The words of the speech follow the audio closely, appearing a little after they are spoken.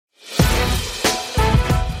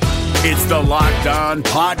It's the Locked On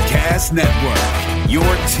Podcast Network, your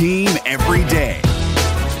team every day.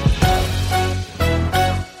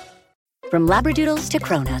 From Labradoodles to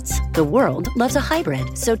Cronuts, the world loves a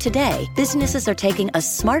hybrid. So today, businesses are taking a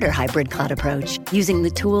smarter hybrid cloud approach using the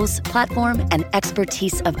tools, platform, and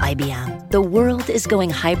expertise of IBM. The world is going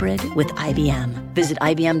hybrid with IBM. Visit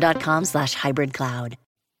IBM.com/hybrid cloud.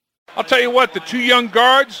 I'll tell you what, the two young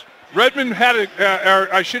guards, Redmond had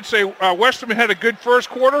Westerman had a good first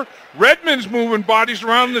quarter. Redmond's moving bodies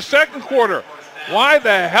around in the second quarter. Why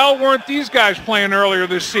the hell weren't these guys playing earlier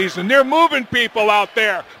this season? They're moving people out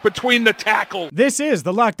there between the tackles. This is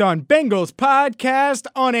the Locked On Bengals podcast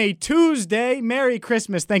on a Tuesday. Merry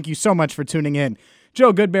Christmas. Thank you so much for tuning in.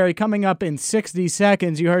 Joe Goodberry coming up in 60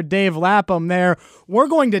 seconds. You heard Dave Lapham there. We're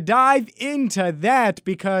going to dive into that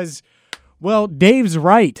because, well, Dave's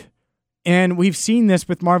right. And we've seen this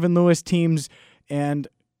with Marvin Lewis teams, and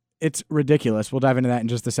it's ridiculous. We'll dive into that in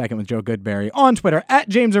just a second with Joe Goodberry. On Twitter, at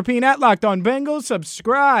James Rapien, at Locked On Bengals.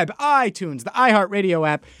 Subscribe, iTunes, the iHeartRadio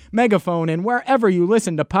app, Megaphone, and wherever you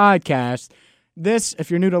listen to podcasts. This,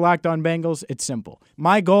 if you're new to Locked On Bengals, it's simple.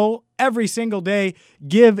 My goal, every single day,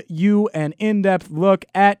 give you an in-depth look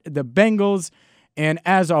at the Bengals. And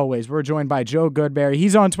as always, we're joined by Joe Goodberry.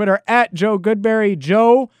 He's on Twitter, at Joe Goodberry.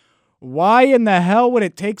 Joe, why in the hell would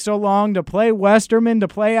it take so long to play Westerman, to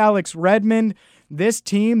play Alex Redmond? This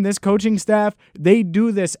team, this coaching staff, they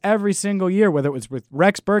do this every single year, whether it was with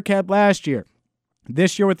Rex Burkhead last year,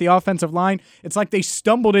 this year with the offensive line. It's like they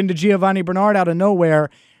stumbled into Giovanni Bernard out of nowhere.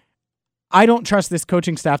 I don't trust this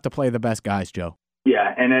coaching staff to play the best guys, Joe.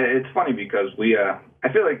 Yeah, and it's funny because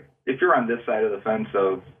I feel like if you're on this side of the fence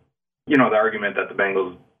of, the argument that the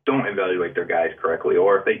Bengals don't evaluate their guys correctly,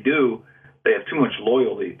 or if they do, they have too much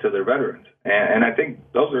loyalty to their veterans. And I think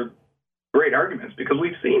those are great arguments because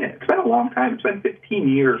we've seen it. It's been a long time. It's been 15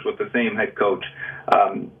 years with the same head coach.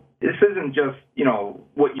 This isn't just,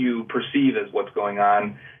 what you perceive as what's going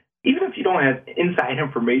on. Even if you don't have inside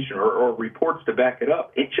information or reports to back it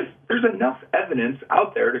up, there's enough evidence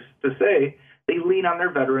out there to say they lean on their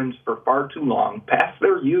veterans for far too long, past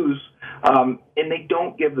their use, and they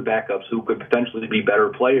don't give the backups who could potentially be better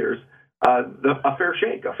players a fair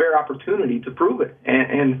shake, a fair opportunity to prove it.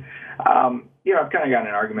 And I've kind of gotten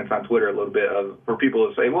in arguments on Twitter a little bit for people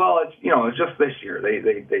to say, well, it's just this year.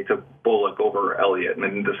 They took Bullock over Elliott and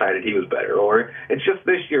then decided he was better. Or it's just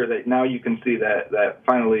this year that now you can see that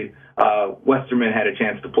finally Westerman had a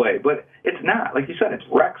chance to play. But it's not. Like you said, it's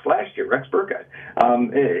Rex last year, Rex Burkhead.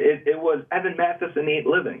 It was Evan Mathis and Nate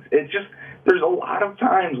Livings. There's a lot of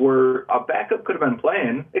times where a backup could have been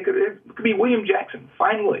playing. It could be William Jackson,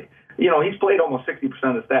 finally. He's played almost 60%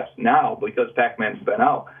 of the snaps now because Pac-Man's been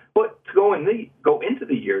out. But to go into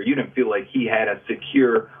the year, you didn't feel like he had a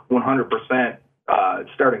secure 100%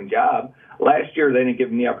 starting job. Last year, they didn't give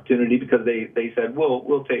him the opportunity because they said,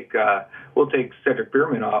 we'll take Cedric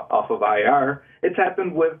Bierman off of IR. It's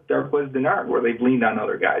happened with Darqueze Dennard where they've leaned on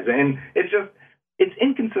other guys, and it's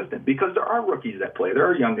inconsistent because there are rookies that play, there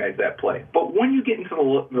are young guys that play. But when you get into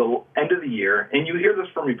the end of the year, and you hear this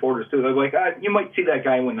from reporters too, they're like, you might see that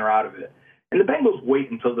guy when they're out of it. And the Bengals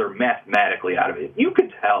wait until they're mathematically out of it. You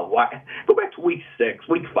could tell. Why? Go back to week 6,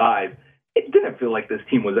 week 5. It didn't feel like this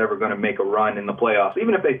team was ever going to make a run in the playoffs.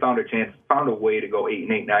 Even if they found a way to go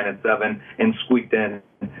 8-8, 9-7, and squeaked in,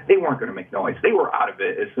 they weren't going to make noise. They were out of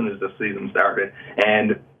it as soon as the season started.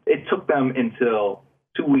 And it took them until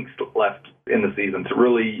 2 weeks left in the season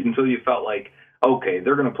until you felt like, okay,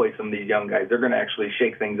 they're going to play some of these young guys. They're going to actually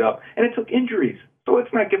shake things up. And it took injuries. So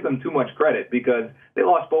let's not give them too much credit because they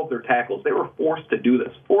lost both their tackles. They were forced to do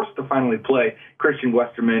this, forced to finally play Christian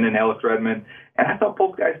Westerman and Alex Redmond. And I thought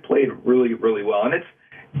both guys played really, really well. And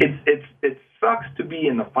it sucks to be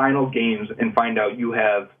in the final games and find out you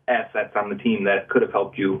have assets on the team that could have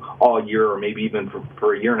helped you all year or maybe even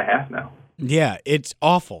for a year and a half now. Yeah, it's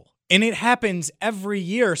awful. And it happens every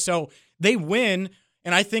year. So they win.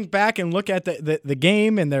 And I think back and look at the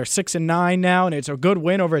game, and they're 6-9 now, and it's a good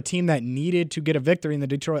win over a team that needed to get a victory in the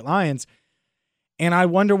Detroit Lions. And I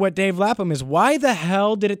wonder what Dave Lapham is. Why the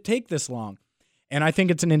hell did it take this long? And I think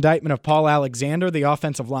it's an indictment of Paul Alexander, the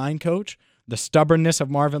offensive line coach, the stubbornness of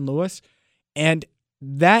Marvin Lewis. And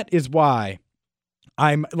that is why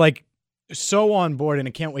I'm so on board, and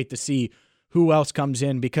I can't wait to see who else comes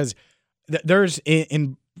in because there's,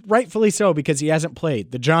 and rightfully so, because he hasn't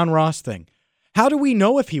played, the John Ross thing. How do we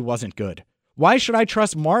know if he wasn't good? Why should I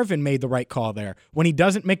trust Marvin made the right call there when he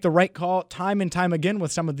doesn't make the right call time and time again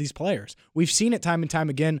with some of these players? We've seen it time and time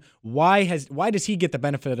again. Why does he get the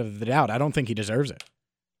benefit of the doubt? I don't think he deserves it.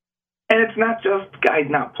 And it's not just guys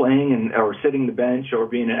not playing or sitting the bench or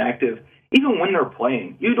being inactive. even when they're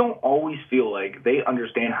playing, you don't always feel like they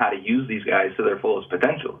understand how to use these guys to their fullest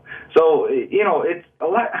potential. So, it's a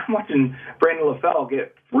lot. I'm watching Brandon LaFell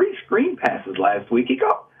get 3 screen passes last week.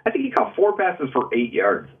 I think he caught 4 passes for 8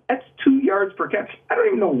 yards. That's 2 yards per catch. I don't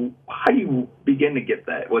even know how you begin to get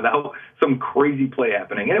that without some crazy play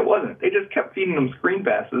happening. And it wasn't. They just kept feeding him screen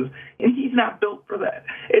passes, and he's not built for that.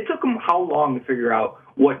 It took him how long to figure out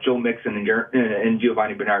what Joe Mixon and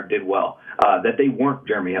Giovanni Bernard did well, that they weren't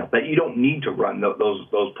Jeremy Hill, that you don't need to run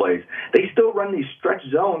those plays. They still run these stretch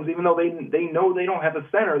zones, even though they know they don't have a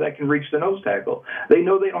center that can reach the nose tackle. They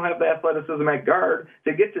know they don't have the athleticism at guard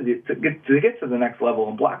to get to the next level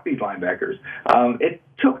and block these linebackers. It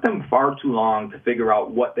took them far too long to figure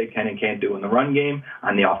out what they can and can't do in the run game,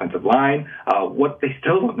 on the offensive line. What they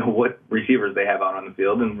still don't know what receivers they have out on the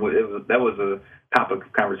field, and that was a topic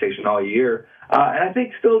of conversation all year. And I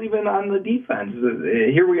think still even on the defense,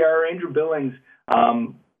 here we are, Andrew Billings.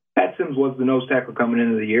 Pat Sims was the nose tackle coming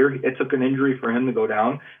into the year. It took an injury for him to go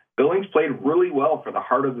down. Billings played really well for the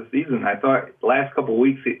heart of the season. I thought last couple of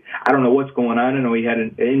weeks, I don't know what's going on. I know he had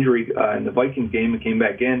an injury in the Vikings game and came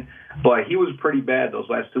back in, but he was pretty bad those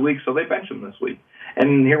last 2 weeks, so they benched him this week.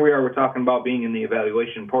 And here we are, we're talking about being in the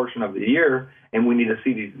evaluation portion of the year, and we need to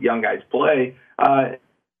see these young guys play.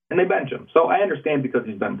 And they bench him. So I understand because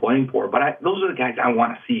he's been playing poor, but those are the guys I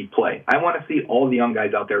want to see play. I want to see all the young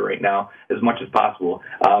guys out there right now as much as possible.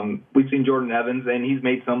 We've seen Jordan Evans, and he's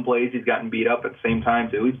made some plays. He's gotten beat up at the same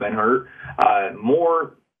time, too. He's been hurt.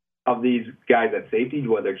 More of these guys at safety,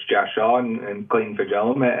 whether it's Josh Shaw and Clayton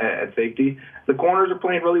Fitzgerald at safety, the corners are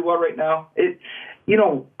playing really well right now.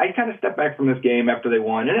 I kind of stepped back from this game after they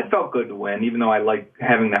won, and it felt good to win, even though I like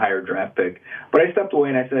having the higher draft pick. But I stepped away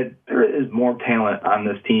and I said, there is more talent on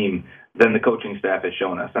this team than the coaching staff has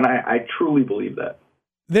shown us, and I truly believe that.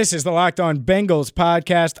 This is the Locked On Bengals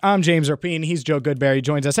podcast. I'm James Rapien. He's Joe Goodberry. He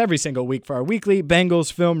joins us every single week for our weekly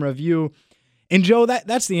Bengals film review. And Joe,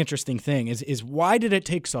 that's the interesting thing is why did it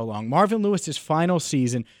take so long? Marvin Lewis's final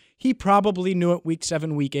season, he probably knew it week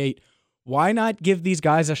 7, week 8. Why not give these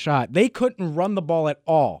guys a shot? They couldn't run the ball at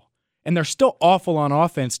all, and they're still awful on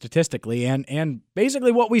offense statistically. And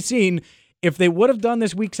basically what we've seen, if they would have done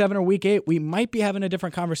this week 7 or week 8, we might be having a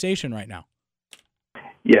different conversation right now.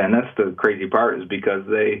 Yeah, and that's the crazy part is because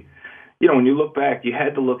they, when you look back, you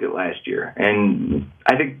had to look at last year. And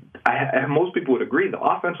I think most people would agree the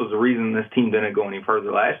offense was the reason this team didn't go any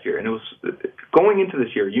further last year. And it was going into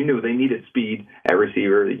this year, you knew they needed speed at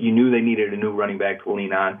receiver. You knew they needed a new running back to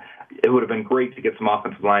lean on. It would have been great to get some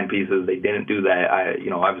offensive line pieces. They didn't do that.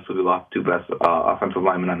 Obviously we lost 2 best offensive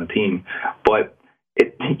linemen on the team. But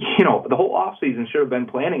the whole offseason should have been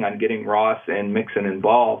planning on getting Ross and Mixon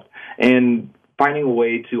involved and finding a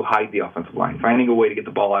way to hide the offensive line, finding a way to get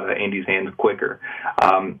the ball out of Andy's hands quicker.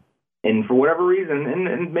 And for whatever reason,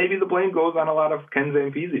 and maybe the blame goes on a lot of Ken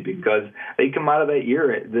Zampese because they come out of this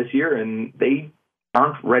year, and they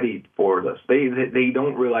aren't ready for this. They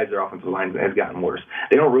don't realize their offensive line has gotten worse.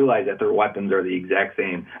 They don't realize that their weapons are the exact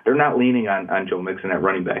same. They're not leaning on Joe Mixon at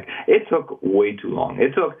running back. It took way too long.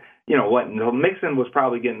 It took, Mixon was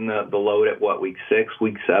probably getting the load at week 6,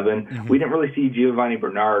 week 7. Mm-hmm. We didn't really see Giovanni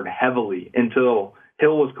Bernard heavily until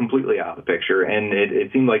Hill was completely out of the picture, and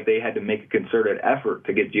it seemed like they had to make a concerted effort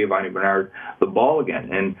to get Giovanni Bernard the ball again.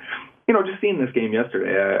 And, just seeing this game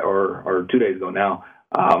yesterday or 2 days ago now,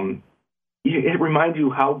 it reminds you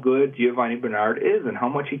how good Giovanni Bernard is and how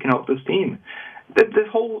much he can help this team. The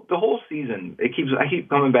whole season, I keep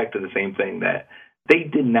coming back to the same thing, that they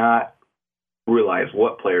did not realize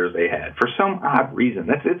what players they had for some odd reason.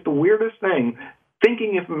 It's the weirdest thing.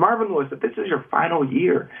 Thinking if Marvin Lewis, if this is your final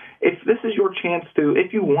year, if this is your chance to,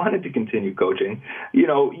 if you wanted to continue coaching,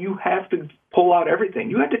 you have to pull out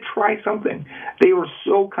everything. You had to try something. They were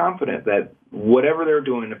so confident that whatever they're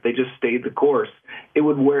doing, if they just stayed the course, it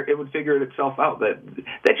would figure itself out.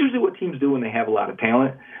 That's usually what teams do when they have a lot of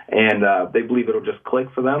talent and they believe it'll just click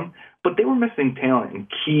for them. But they were missing talent in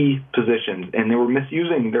key positions, and they were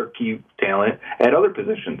misusing their key talent at other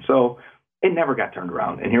positions. So it never got turned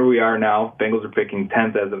around. And here we are now. Bengals are picking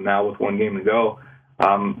 10th as of now with 1 game to go.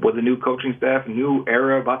 With a new coaching staff, a new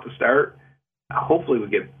era about to start, hopefully we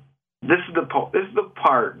get – this is the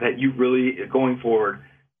part that you really, going forward,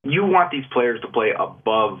 you want these players to play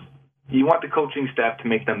above. You want the coaching staff to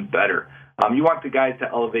make them better. You want the guys to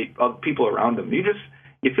elevate other people around them.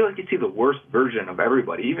 You feel like you see the worst version of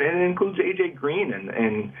everybody. Even it includes A.J. Green,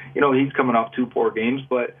 and he's coming off 2 poor games,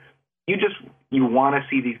 but you want to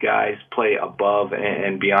see these guys play above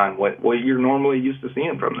and beyond what you're normally used to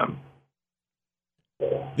seeing from them.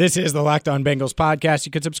 This is the Locked On Bengals podcast.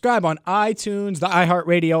 You can subscribe on iTunes, the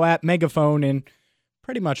iHeartRadio app, Megaphone, and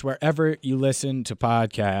pretty much wherever you listen to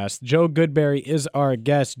podcasts. Joe Goodberry is our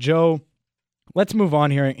guest. Joe, let's move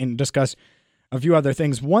on here and discuss a few other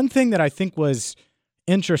things. One thing that I think was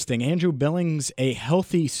interesting, Andrew Billings, a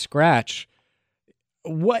healthy scratch.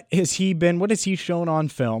 What has he been? What has he shown on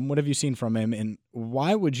film? What have you seen from him? And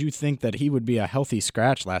why would you think that he would be a healthy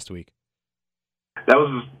scratch last week? That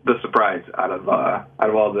was the surprise out of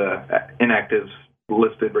all the inactives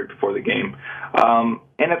listed right before the game.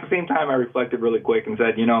 And at the same time, I reflected really quick and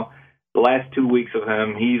said, the last 2 weeks of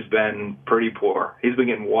him, he's been pretty poor. He's been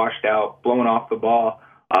getting washed out, blowing off the ball.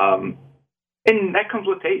 And that comes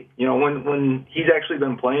with tape. When he's actually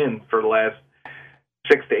been playing for the last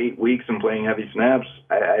 6 to 8 weeks and playing heavy snaps,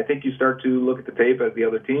 I think you start to look at the tape as the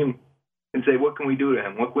other team and say, what can we do to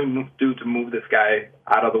him? What can we do to move this guy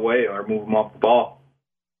out of the way or move him off the ball?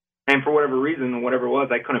 And for whatever reason, whatever it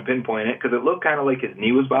was, I couldn't pinpoint it because it looked kind of like his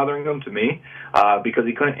knee was bothering him to me because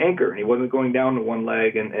he couldn't anchor and he wasn't going down to one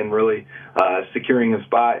leg and really securing his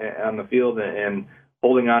spot on the field and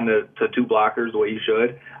holding on to two blockers the way he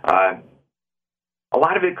should. A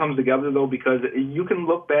lot of it comes together, though, because you can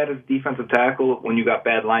look bad as a defensive tackle when you got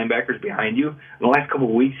bad linebackers behind you. In the last couple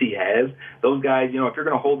of weeks, he has. Those guys, if you're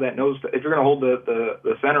going to hold that nose, if you're going to hold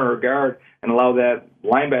the center or guard and allow that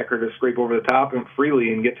linebacker to scrape over the top and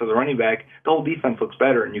freely and get to the running back, the whole defense looks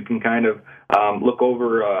better, and you can kind of look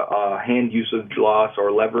over a hand usage loss or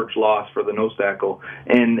leverage loss for the nose tackle.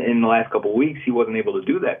 And in the last couple of weeks, he wasn't able to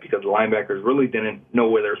do that because the linebackers really didn't know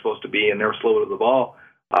where they're supposed to be, and they were slow to the ball.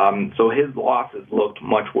 So his losses looked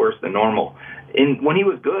much worse than normal. And when he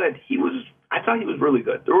was good, I thought he was really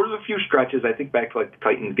good. There was a few stretches, I think back to like the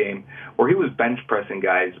Titans game, where he was bench pressing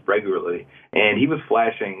guys regularly, and he was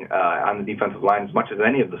flashing on the defensive line as much as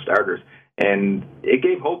any of the starters. And it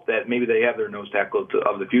gave hope that maybe they have their nose tackle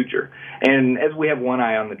of the future. And as we have one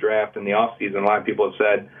eye on the draft in the offseason, a lot of people have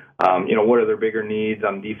said, what are their bigger needs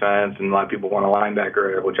on defense? And a lot of people want a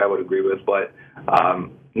linebacker, which I would agree with. But I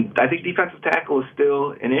think defensive tackle is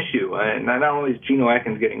still an issue. And not only is Geno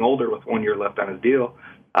Atkins getting older with 1 year left on his deal,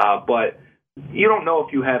 but you don't know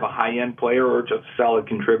if you have a high-end player or just a solid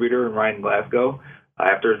contributor in Ryan Glasgow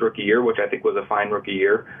after his rookie year, which I think was a fine rookie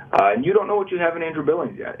year. And you don't know what you have in Andrew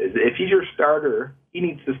Billings yet. If he's your starter, he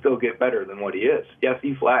needs to still get better than what he is. Yes,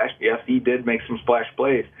 he flashed. Yes, he did make some splash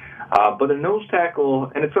plays. But a nose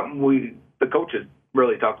tackle, and it's something the coaches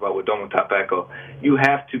really talked about with Doma Tapeko, you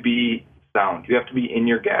have to be sound. You have to be in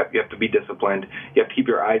your gap. You have to be disciplined. You have to keep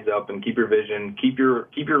your eyes up and keep your vision, keep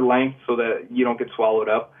your length so that you don't get swallowed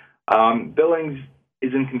up. Billings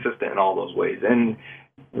is inconsistent in all those ways. And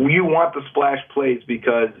you want the splash plays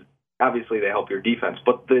because obviously they help your defense,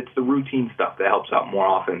 but it's the routine stuff that helps out more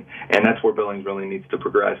often, and that's where Billings really needs to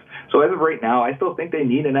progress. So as of right now, I still think they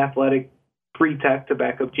need an athletic pre-tech to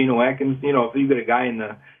back up Geno Atkins. If you get a guy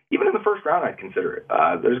even in the first round, I'd consider it.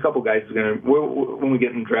 There's a couple guys when we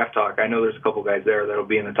get in draft talk, I know there's a couple guys there that'll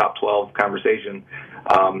be in the top 12 conversation,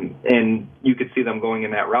 and you could see them going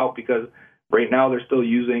in that route because right now they're still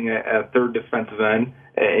using a third defensive end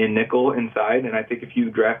in nickel inside, and I think if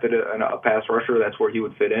you drafted a pass rusher, that's where he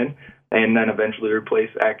would fit in, and then eventually replace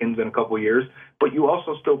Atkins in a couple of years. But you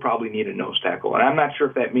also still probably need a nose tackle, and I'm not sure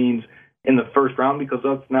if that means in the first round because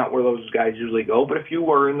that's not where those guys usually go. But if you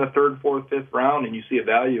were in the third, fourth, fifth round and you see a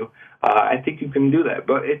value, I think you can do that.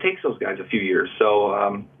 But it takes those guys a few years. So,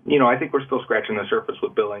 I think we're still scratching the surface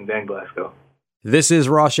with Billings and Glasgow. This is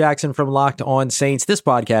Ross Jackson from Locked On Saints. This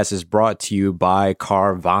podcast is brought to you by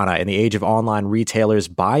Carvana. In the age of online retailers,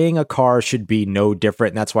 buying a car should be no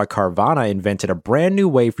different. And that's why Carvana invented a brand new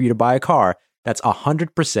way for you to buy a car that's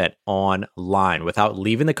 100% online. Without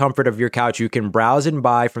leaving the comfort of your couch, you can browse and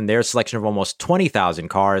buy from their selection of almost 20,000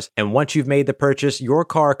 cars. And once you've made the purchase, your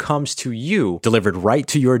car comes to you, delivered right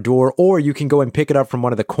to your door, or you can go and pick it up from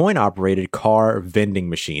one of the coin-operated car vending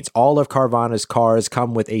machines. All of Carvana's cars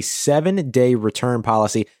come with a 7-day return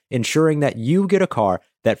policy, ensuring that you get a car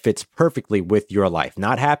that fits perfectly with your life.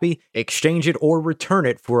 Not happy? Exchange it or return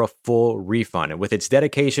it for a full refund. And with its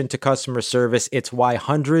dedication to customer service, it's why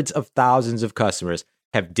hundreds of thousands of customers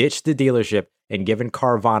have ditched the dealership and given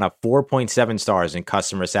Carvana 4.7 stars in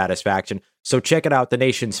customer satisfaction. So check it out, the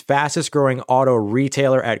nation's fastest growing auto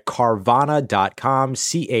retailer at Carvana.com,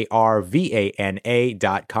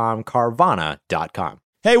 Carvana.com, Carvana.com.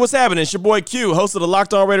 Hey, what's happening? It's your boy Q, host of the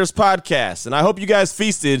Locked On Raiders podcast, and I hope you guys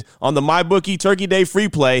feasted on the MyBookie Turkey Day free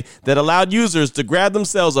play that allowed users to grab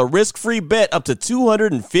themselves a risk-free bet up to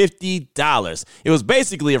 $250. It was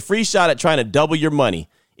basically a free shot at trying to double your money.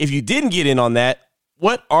 If you didn't get in on that,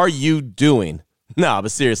 what are you doing? Nah,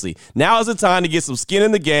 but seriously, now is the time to get some skin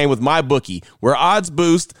in the game with MyBookie, where odds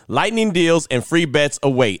boost, lightning deals, and free bets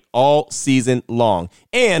await all season long.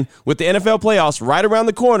 And with the NFL playoffs right around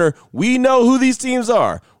the corner, we know who these teams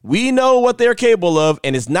are. We know what they're capable of,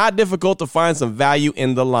 and it's not difficult to find some value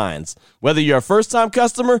in the lines. Whether you're a first-time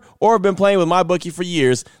customer or have been playing with MyBookie for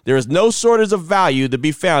years, there is no shortage of value to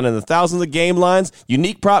be found in the thousands of game lines,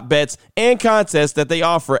 unique prop bets, and contests that they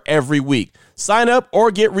offer every week. Sign up or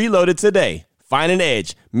get reloaded today. Find an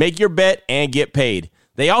edge, make your bet, and get paid.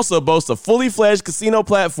 They also boast a fully fledged casino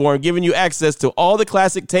platform giving you access to all the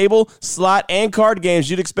classic table, slot, and card games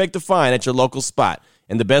you'd expect to find at your local spot.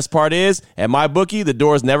 And the best part is, at MyBookie, the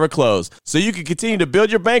doors never close, so you can continue to build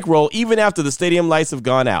your bankroll even after the stadium lights have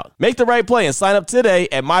gone out. Make the right play and sign up today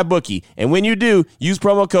at MyBookie. And when you do, use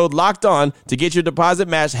promo code LOCKEDON to get your deposit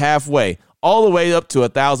matched halfway, all the way up to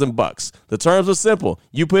 $1,000. The terms are simple.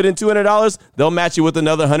 You put in $200, they'll match you with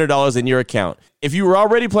another $100 in your account. If you were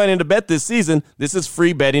already planning to bet this season, this is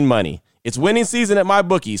free betting money. It's winning season at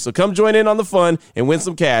MyBookie, so come join in on the fun and win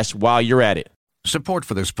some cash while you're at it. Support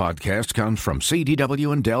for this podcast comes from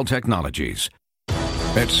CDW and Dell Technologies.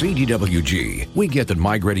 At CDWG, we get that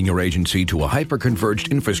migrating your agency to a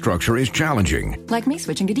hyper-converged infrastructure is challenging. Like me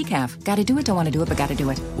switching to decaf. Gotta do it, don't want to do it, but gotta do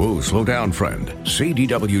it. Whoa, slow down, friend.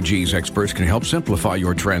 CDWG's experts can help simplify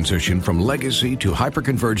your transition from legacy to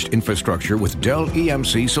hyper-converged infrastructure with Dell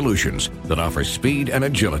EMC solutions that offer speed and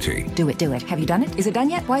agility. Do it, do it. Have you done it? Is it done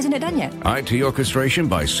yet? Why isn't it done yet? IT orchestration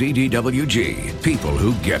by CDWG. People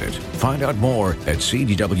who get it. Find out more at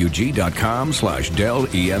cdwg.com/Dell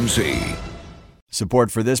EMC.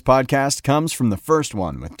 Support for this podcast comes from The First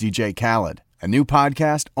One with DJ Khaled, a new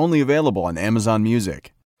podcast only available on Amazon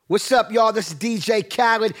Music. What's up, y'all? This is DJ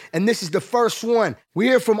Khaled, and this is The First One. We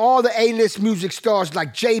hear from all the A-list music stars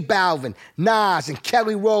like J Balvin, Nas, and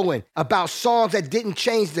Kelly Rowland about songs that didn't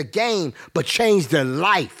change the game, but changed their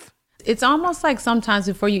life. It's almost like sometimes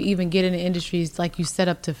before you even get in the industry, it's like you set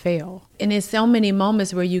up to fail. And there's so many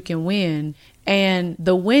moments where you can win. And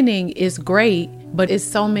the winning is great, but it's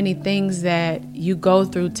so many things that you go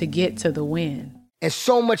through to get to the win. And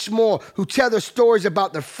so much more, who tell their stories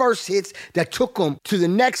about their first hits that took them to the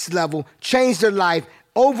next level, changed their life,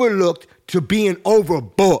 overlooked to being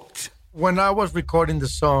overbooked. When I was recording the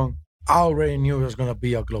song, I already knew it was going to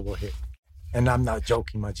be a global hit. And I'm not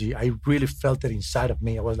joking, my G. I really felt it inside of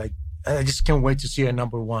me. I was like, I just can't wait to see it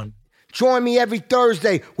number one. Join me every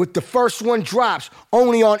Thursday with The First One drops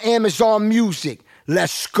only on Amazon Music.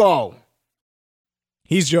 Let's go.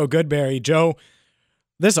 He's Joe Goodberry. Joe,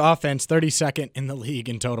 this offense, 32nd in the league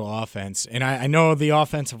in total offense. And I know the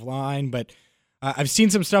offensive line, but I've seen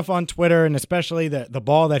some stuff on Twitter, and especially the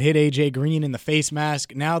ball that hit A.J. Green in the face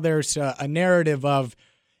mask. Now there's a narrative of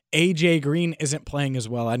A.J. Green isn't playing as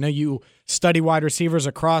well. I know you study wide receivers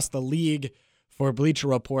across the league for Bleacher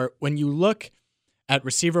Report. When you look at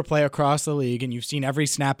receiver play across the league, and you've seen every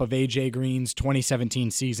snap of A.J. Green's 2017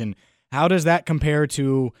 season, how does that compare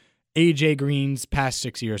to A.J. Green's past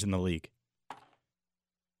 6 years in the league?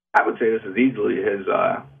 I would say this is easily his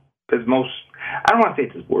most, I don't want to say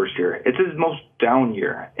it's his worst year. It's his most down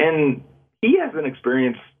year. And he hasn't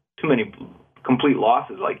experienced too many complete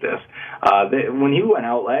losses like this. When he went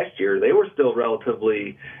out last year, they were still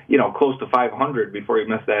relatively, close to 500 before he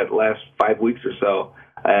missed that last 5 weeks or so.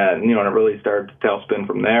 And it really started to tailspin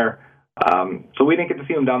from there. So we didn't get to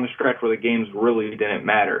see him down the stretch where the games really didn't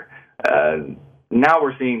matter. Now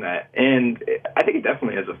we're seeing that, and I think it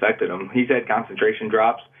definitely has affected him. He's had concentration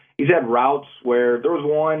drops. He's had routes where there was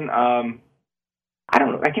one, I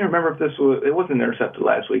don't know, I can't remember if it wasn't intercepted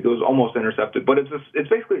last week. It was almost intercepted, but it's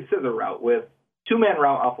basically a scissor route with two-man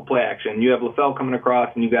route off of play action. You have LaFell coming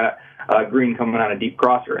across, and you got Green coming on a deep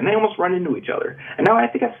crosser, and they almost run into each other. And now I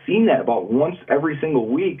think I've seen that about once every single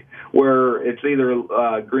week, where it's either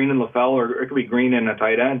Green and LaFell, or it could be Green and a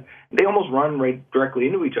tight end. They almost run right directly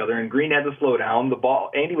into each other, and Green had to slow down. The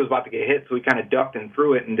ball, Andy was about to get hit, so he kind of ducked and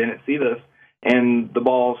threw it and didn't see this, and the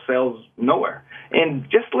ball sails nowhere. And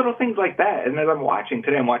just little things like that. And as I'm watching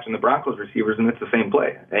today, I'm watching the Broncos receivers, and it's the same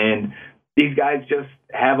play. And these guys just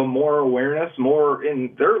have a more awareness,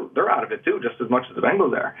 and they're out of it too, just as much as the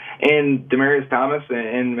Bengals are. And Demaryius Thomas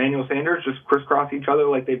and Emmanuel Sanders just crisscross each other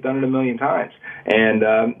like they've done it a million times. And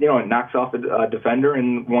it knocks off a defender,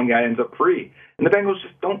 and one guy ends up free. And the Bengals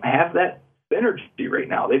just don't have that synergy right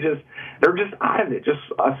now. They're just out of it, just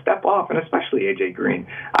a step off, and especially A.J. Green.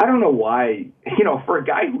 I don't know why, for a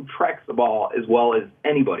guy who tracks the ball as well as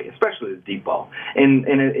anybody, especially the deep ball, and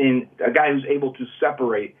a guy who's able to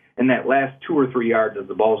separate in that last 2 or 3 yards as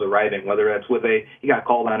the ball's arriving, whether that's he got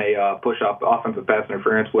called on a push-up offensive pass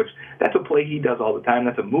interference, which that's a play he does all the time.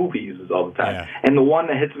 That's a move he uses all the time. Yeah. And the one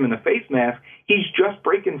that hits him in the face mask, he's just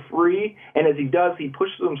breaking free, and as he does, he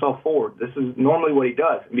pushes himself forward. This is normally what he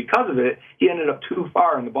does. And because of it, he ended up too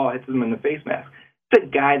far, and the ball hits him in the face mask. It's a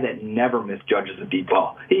guy that never misjudges a deep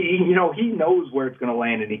ball. He knows where it's going to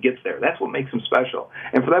land, and he gets there. That's what makes him special.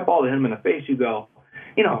 And for that ball to hit him in the face, you go,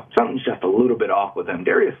 something's just a little bit off with him.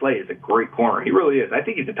 Darius Slay is a great corner. He really is. I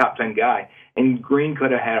think he's a top 10 guy, and Green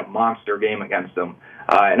could have had a monster game against him.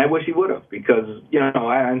 And I wish he would have, because,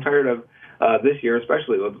 I'm tired of this year,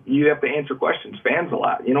 especially. You have to answer questions, fans a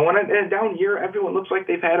lot. When in a down year, everyone looks like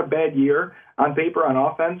they've had a bad year on paper on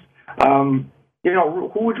offense.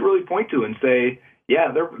 Who would you really point to and say,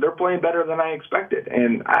 yeah, they're playing better than I expected?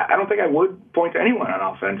 And I don't think I would point to anyone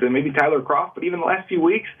on offense, and maybe Tyler Kroft, but even the last few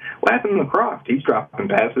weeks, what happened to Kroft? He's dropping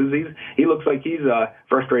passes. He looks like he's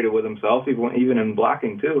frustrated with himself, even in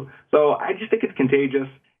blocking too. So I just think it's contagious,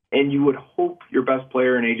 and you would hope your best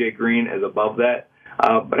player in A.J. Green is above that,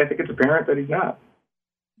 but I think it's apparent that he's not.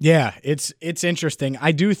 Yeah, it's interesting.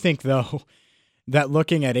 I do think, though, that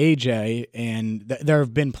looking at A.J., and there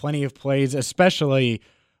have been plenty of plays, especially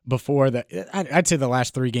before I'd say the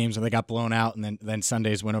last 3 games where they got blown out, and then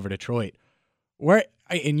Sunday's win over Detroit.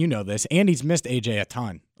 And you know this, Andy's missed AJ a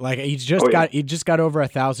ton. Like he just got over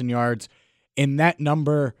 1,000 yards, and that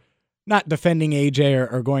number, not defending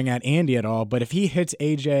AJ or going at Andy at all, but if he hits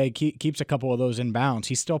AJ, keeps a couple of those in bounds,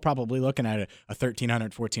 he's still probably looking at a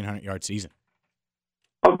 1,300, 1,400 yard season.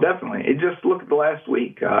 Oh, definitely. Just look at the last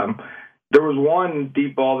week. There was one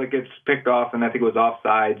deep ball that gets picked off, and I think it was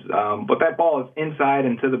offsides. But that ball is inside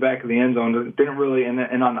and to the back of the end zone. It didn't really, and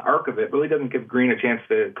on the arc of it, really doesn't give Green a chance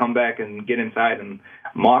to come back and get inside and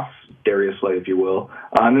moss Darius Slay, if you will.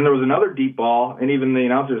 And then there was another deep ball, and even the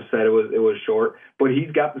announcers said it was short. But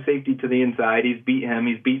he's got the safety to the inside. He's beat him.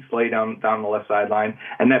 He's beat Slay down the left sideline,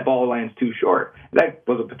 and that ball lands too short. That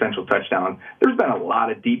was a potential touchdown. There's been a lot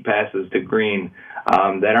of deep passes to Green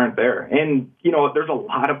that aren't there. And, there's a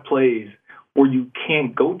lot of plays where you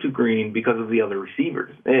can't go to Green because of the other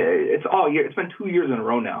receivers. It's all year. It's been 2 years in a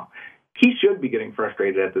row now. He should be getting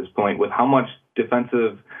frustrated at this point with how much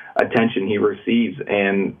defensive attention he receives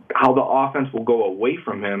and how the offense will go away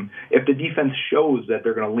from him if the defense shows that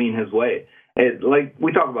they're going to lean his way. Like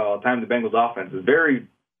we talk about all the time, the Bengals offense is very,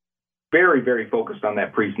 very, very focused on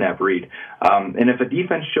that pre-snap read. And if a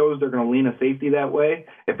defense shows they're going to lean a safety that way,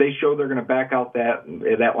 if they show they're going to back out that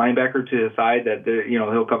linebacker to the side, that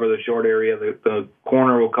he'll cover the short area, the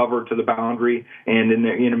corner will cover to the boundary, and in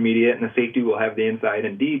the intermediate, and the safety will have the inside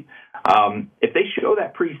and deep. If they show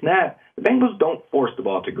that pre-snap, the Bengals don't force the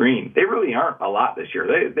ball to Green. They really aren't a lot this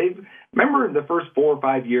year. They've remember in the first 4 or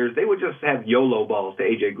 5 years, they would just have YOLO balls to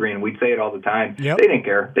A.J. Green. We'd say it all the time. Yep. They didn't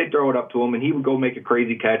care. They'd throw it up to him, and he would go make a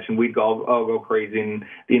crazy catch, and we'd go crazy, and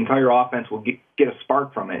the entire offense will get a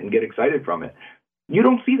spark from it and get excited from it. You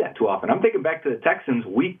don't see that too often. I'm thinking back to the Texans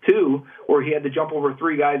week 2, where he had to jump over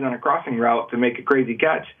 3 guys on a crossing route to make a crazy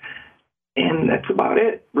catch. And that's about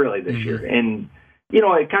it, really, this year. And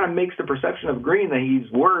it kind of makes the perception of Green that he's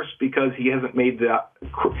worse because he hasn't made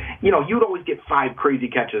you'd always get 5 crazy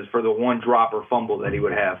catches for the one drop or fumble that he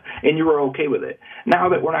would have, and you were okay with it. Now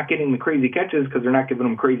that we're not getting the crazy catches because they're not giving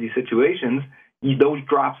him crazy situations, those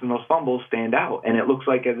drops and those fumbles stand out, and it looks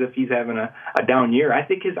like as if he's having a down year. I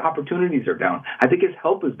think his opportunities are down. I think his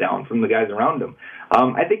help is down from the guys around him.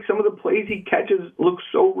 I think some of the plays he catches look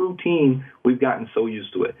so routine, we've gotten so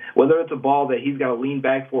used to it. Whether it's a ball that he's got to lean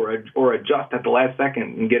back for or adjust at the last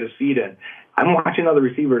second and get his feet in. I'm watching other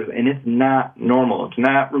receivers, and it's not normal. It's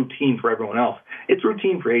not routine for everyone else. It's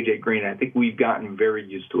routine for A.J. Green. I think we've gotten very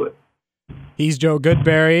used to it. He's Joe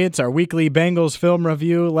Goodberry. It's our weekly Bengals film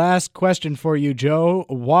review. Last question for you, Joe.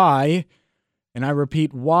 Why, and I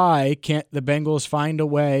repeat, why can't the Bengals find a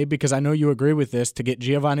way, because I know you agree with this, to get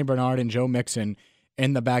Giovanni Bernard and Joe Mixon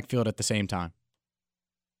in the backfield at the same time?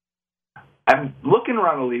 I'm looking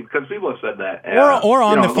around the league because people have said that. Or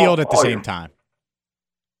on the field at the same time.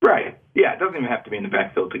 Right. Yeah, it doesn't even have to be in the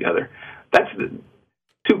backfield together. That's the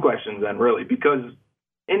 2 questions then, really, because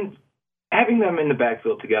having them in the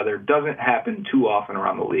backfield together doesn't happen too often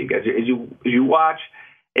around the league. As you watch,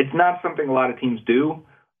 it's not something a lot of teams do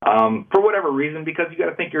for whatever reason, because you got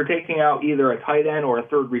to think you're taking out either a tight end or a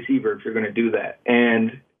third receiver if you're going to do that.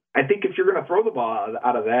 And I think if you're going to throw the ball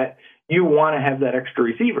out of that, you want to have that extra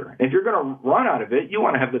receiver. If you're going to run out of it, you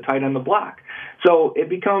want to have the tight end the block. So it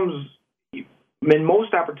becomes, in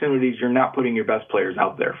most opportunities, you're not putting your best players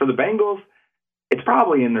out there. For the Bengals, it's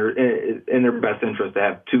probably in their best interest to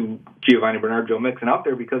have two Giovanni Bernard, Joe Mixon out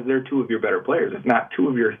there because they're two of your better players, if not two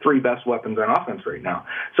of your three best weapons on offense right now.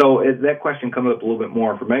 So that question comes up a little bit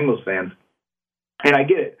more for Bengals fans. And I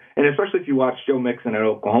get it. And especially if you watch Joe Mixon at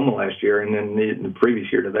Oklahoma last year and then the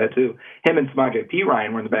previous year to that too. Him and Samaje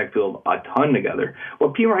Perine were in the backfield a ton together.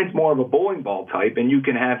 Well, Perine's more of a bowling ball type, and you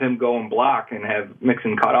can have him go and block and have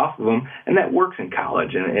Mixon cut off of him, and that works in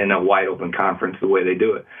college in a wide-open conference the way they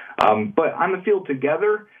do it. But on the field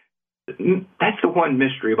together, that's the one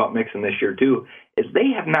mystery about Mixon this year too, is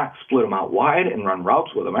they have not split him out wide and run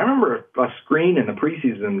routes with him. I remember a screen in the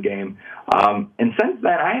preseason game, and since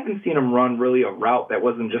then I haven't seen him run really a route that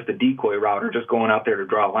wasn't just a decoy route or just going out there to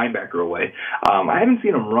draw a linebacker away. I haven't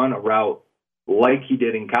seen him run a route like he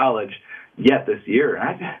did in college yet this year.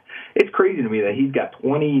 It's crazy to me that he's got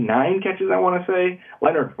 29 catches, I want to say.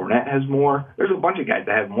 Leonard Fournette has more. There's a bunch of guys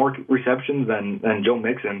that have more receptions than Joe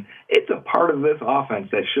Mixon. It's a part of this offense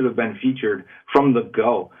that should have been featured from the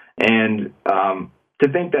go. And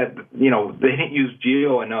to think that, they didn't use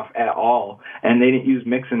Gio enough at all and they didn't use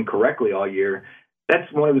Mixon correctly all year,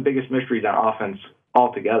 that's one of the biggest mysteries on offense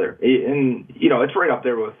altogether. And, it's right up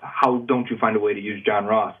there with how don't you find a way to use John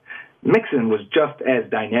Ross. Mixon was just as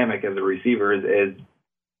dynamic as a receiver as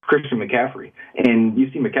Christian McCaffrey. And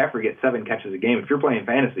you see McCaffrey get 7 catches a game. If you're playing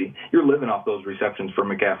fantasy, you're living off those receptions for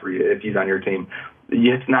McCaffrey if he's on your team.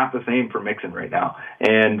 It's not the same for Mixon right now.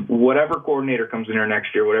 And whatever coordinator comes in here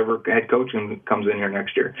next year, whatever head coach comes in here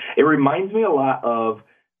next year, it reminds me a lot of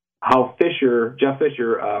how Jeff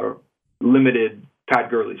Fisher limited Todd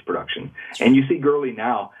Gurley's production. And you see Gurley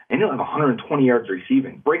now, and he'll have 120 yards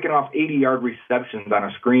receiving, breaking off 80-yard receptions on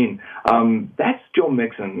a screen. That's Joe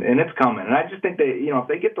Mixon, and it's coming. And I just think that, if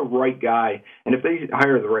they get the right guy, and if they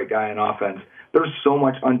hire the right guy in offense, there's so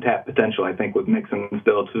much untapped potential, I think, with Mixon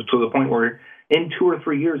still, to the point where in 2 or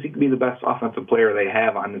 3 years, he could be the best offensive player they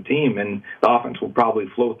have on the team, and the offense will probably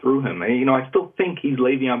flow through him. I still think he's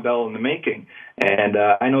Le'Veon Bell in the making. And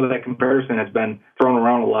I know that comparison has been thrown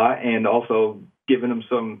around a lot, and also given him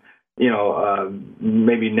some,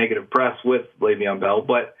 maybe negative press with Le'Veon Bell,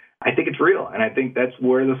 but I think it's real, and I think that's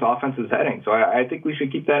where this offense is heading. So I think we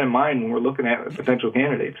should keep that in mind when we're looking at potential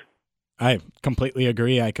candidates. I completely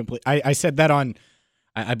agree. I said that on,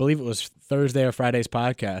 I believe it was Thursday or Friday's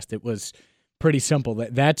podcast. It was pretty simple.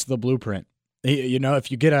 That's the blueprint.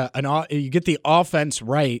 If you get you get the offense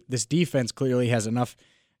right, this defense clearly has enough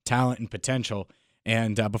talent and potential.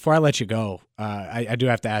 And before I let you go, I do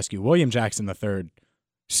have to ask you, William Jackson III,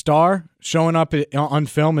 star, showing up on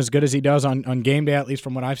film as good as he does on game day, at least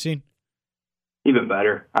from what I've seen? Even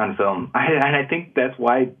better on film. And I think that's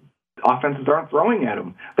why offenses aren't throwing at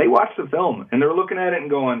him. They watch the film, and they're looking at it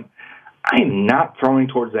and going, I am not throwing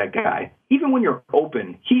towards that guy. Even when you're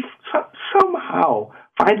open, he somehow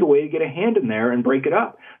finds a way to get a hand in there and break it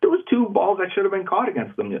up. There was 2 balls that should have been caught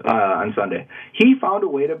against them on Sunday. He found a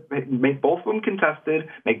way to make both of them contested,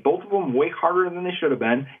 make both of them way harder than they should have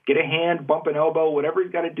been, get a hand, bump an elbow, whatever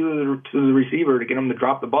he's got to do to the receiver to get him to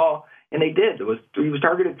drop the ball. And they did. He was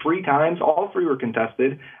targeted 3 times. All 3 were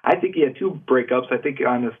contested. I think he had 2 breakups. I think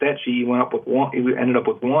on the stat sheet he ended up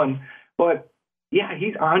with 1. But yeah,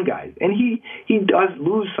 he's on guys. And he does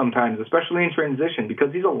lose sometimes, especially in transition, because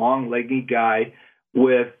he's a long-legged guy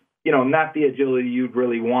with, not the agility you'd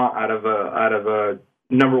really want out of a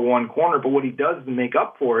number 1 corner. But what he does to make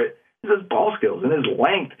up for it is his ball skills and his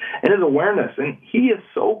length and his awareness. And he is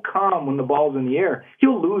so calm when the ball's in the air.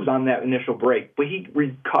 He'll lose on that initial break, but he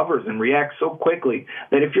recovers and reacts so quickly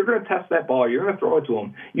that if you're going to test that ball, you're going to throw it to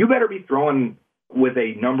him, you better be throwing with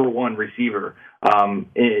a number 1 receiver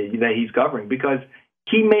that he's covering, because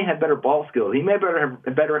he may have better ball skills. He may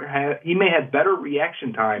have better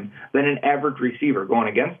reaction time than an average receiver going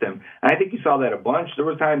against him. And I think you saw that a bunch. There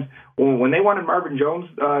was times when they wanted Marvin Jones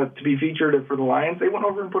to be featured for the Lions, they went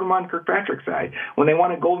over and put him on Kirkpatrick's side. When they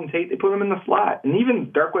wanted Golden Tate, they put him in the slot. And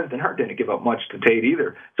even Darqueze Dennard didn't give up much to Tate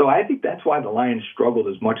either. So I think that's why the Lions struggled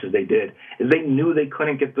as much as they did, is they knew they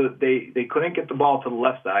couldn't get the ball to the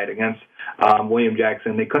left side against William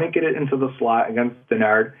Jackson. They couldn't get it into the slot against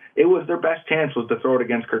Dennard. It was their best chance was to throw it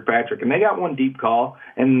against Kirkpatrick, and they got 1 deep call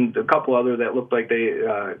and a couple other that looked like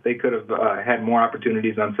they could have had more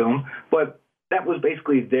opportunities on film. But that was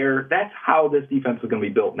basically that's how this defense is going to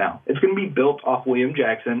be built now. It's going to be built off William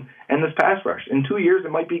Jackson and this pass rush. In 2 years,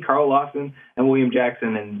 it might be Carl Lawson and William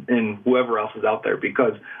Jackson and whoever else is out there,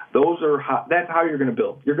 because that's how you're going to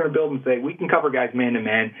build. You're going to build and say, we can cover guys man to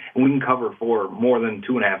man, and we can cover for more than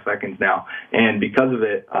 2.5 seconds now. And because of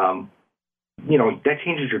it, that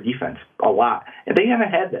changes your defense a lot. And they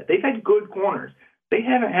haven't had that. They've had good corners. they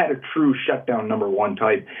haven't had a true shutdown number one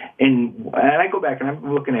type. And I go back and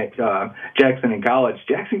I'm looking at Jackson in college.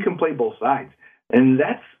 Jackson can play both sides. And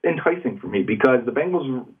that's enticing for me because the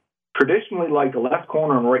Bengals traditionally like a left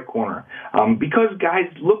corner and right corner because guys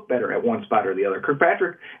look better at one spot or the other.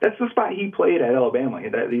 Kirkpatrick, that's the spot he played at Alabama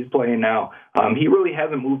that he's playing now. He really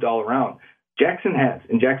hasn't moved all around. Jackson has,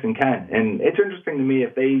 and Jackson can. And it's interesting to me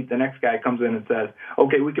if the next guy comes in and says,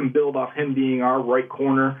 okay, we can build off him being our right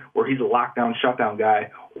corner where he's a lockdown, shutdown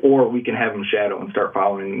guy, or we can have him shadow and start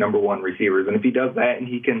following number one receivers. And if he does that and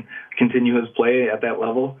he can continue his play at that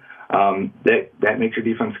level, that makes your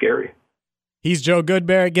defense scary. He's Joe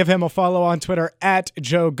Goodberry. Give him a follow on Twitter at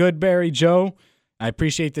Joe Goodberry. Joe, I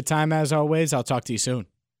appreciate the time as always. I'll talk to you soon.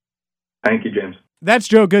 Thank you, James. That's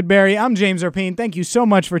Joe Goodberry. I'm James Rapien. Thank you so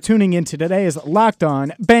much for tuning in to today's Locked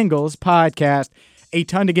On Bengals podcast. A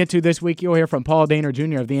ton to get to this week. You'll hear from Paul Dehner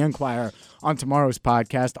Jr. of The Enquirer on tomorrow's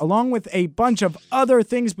podcast, along with a bunch of other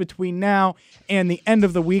things between now and the end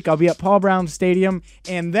of the week. I'll be at Paul Brown Stadium.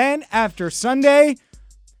 And then after Sunday,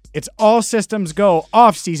 it's all systems go.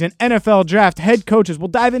 Off-season, NFL draft, head coaches. We'll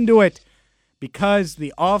dive into it because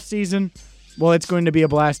the off-season, well, it's going to be a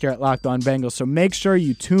blast here at Locked On Bengals. So make sure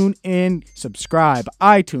you tune in, subscribe,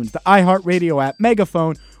 iTunes, the iHeartRadio app,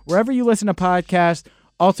 Megaphone, wherever you listen to podcasts.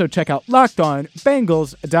 Also check out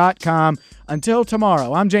LockedOnBengals.com. Until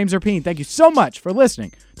tomorrow, I'm James Rapien. Thank you so much for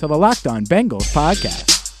listening to the Locked On Bengals podcast.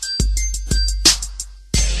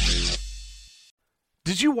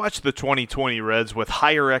 Did you watch the 2020 Reds with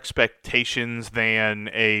higher expectations than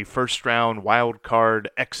a first-round wild card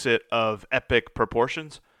exit of epic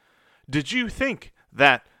proportions? Did you think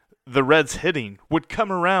that the Reds hitting would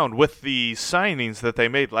come around with the signings that they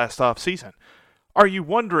made last offseason? Are you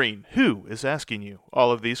wondering who is asking you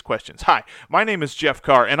all of these questions? Hi, my name is Jeff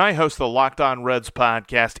Carr, and I host the Locked On Reds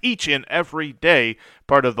podcast each and every day,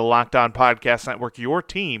 part of the Locked On Podcast Network, your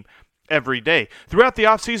team every day. Throughout the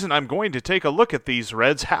offseason, I'm going to take a look at these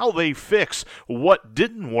Reds, how they fix what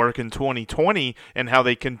didn't work in 2020, and how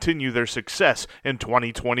they continue their success in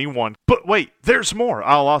 2021. But wait, there's more.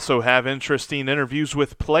 I'll also have interesting interviews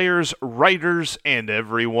with players, writers, and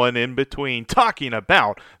everyone in between talking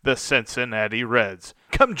about the Cincinnati Reds.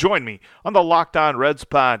 Come join me on the Locked On Reds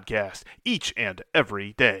podcast each and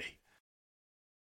every day.